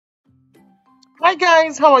Hi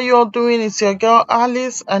guys, how are you all doing? It's your girl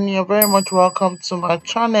Alice, and you're very much welcome to my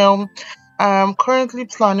channel. I'm currently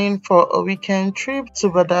planning for a weekend trip to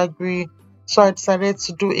Badagry, so I decided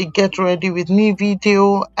to do a get ready with me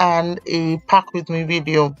video and a pack with me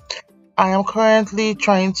video. I am currently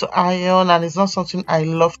trying to iron, and it's not something I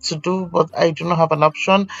love to do, but I do not have an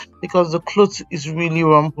option because the clothes is really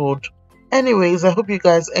rumpled. Anyways, I hope you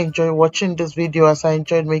guys enjoy watching this video as I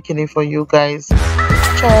enjoyed making it for you guys.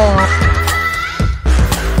 Ciao.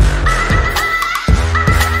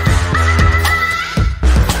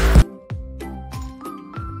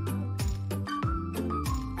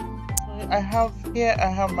 I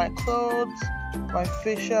have my clothes, my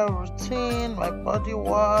facial routine, my body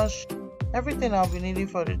wash, everything I'll be needing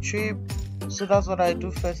for the trip. So that's what I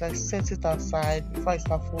do first. I set it aside before I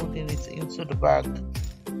start folding it into the bag.